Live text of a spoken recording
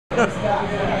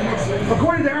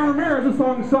According to Aaron Romero, this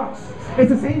song sucks.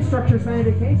 It's the same structure as Sunny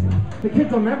Vacation. The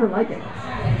kids will never like it.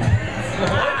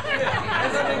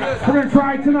 We're going to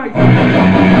try it tonight.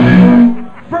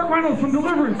 Burt Reynolds from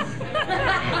Deliverance.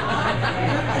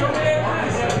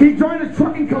 He joined a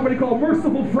trucking company called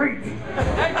Merciful Freight.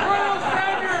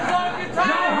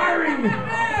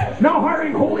 Now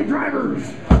hiring holy drivers.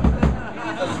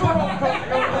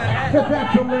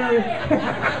 That's hilarious.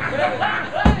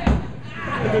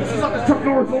 This is like a Chuck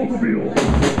Norris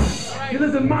Oldsmobile. He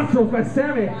lives in Montrose by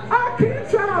Sammy. I can't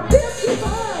try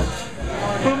 55.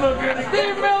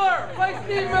 Steve Miller! Play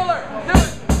Steve Miller! Do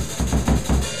it!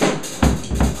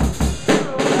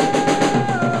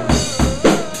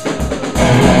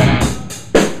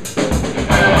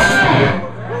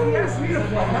 He asked me to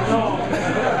play. No.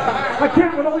 I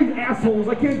can't with all these assholes.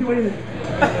 I can't do anything.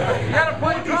 You gotta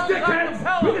play these dickheads.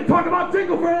 We can talk about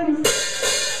Jingle Friends.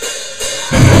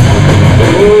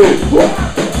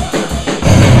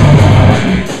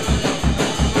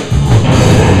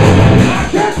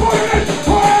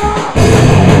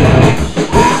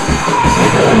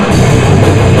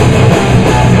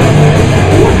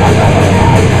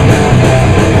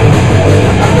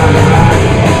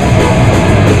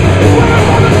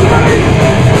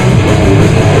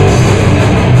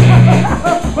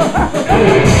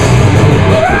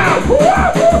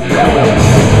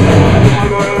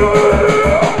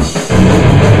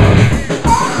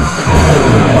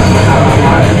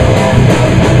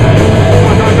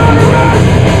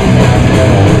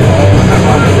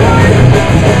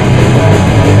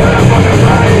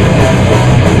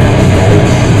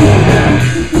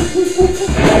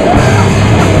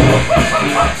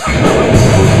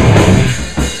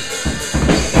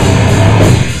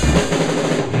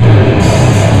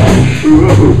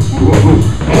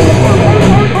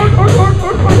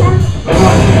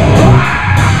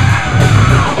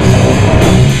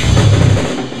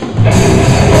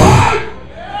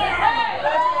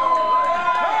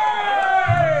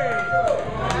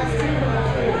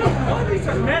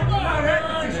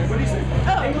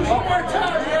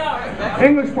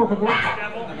 English, por favor.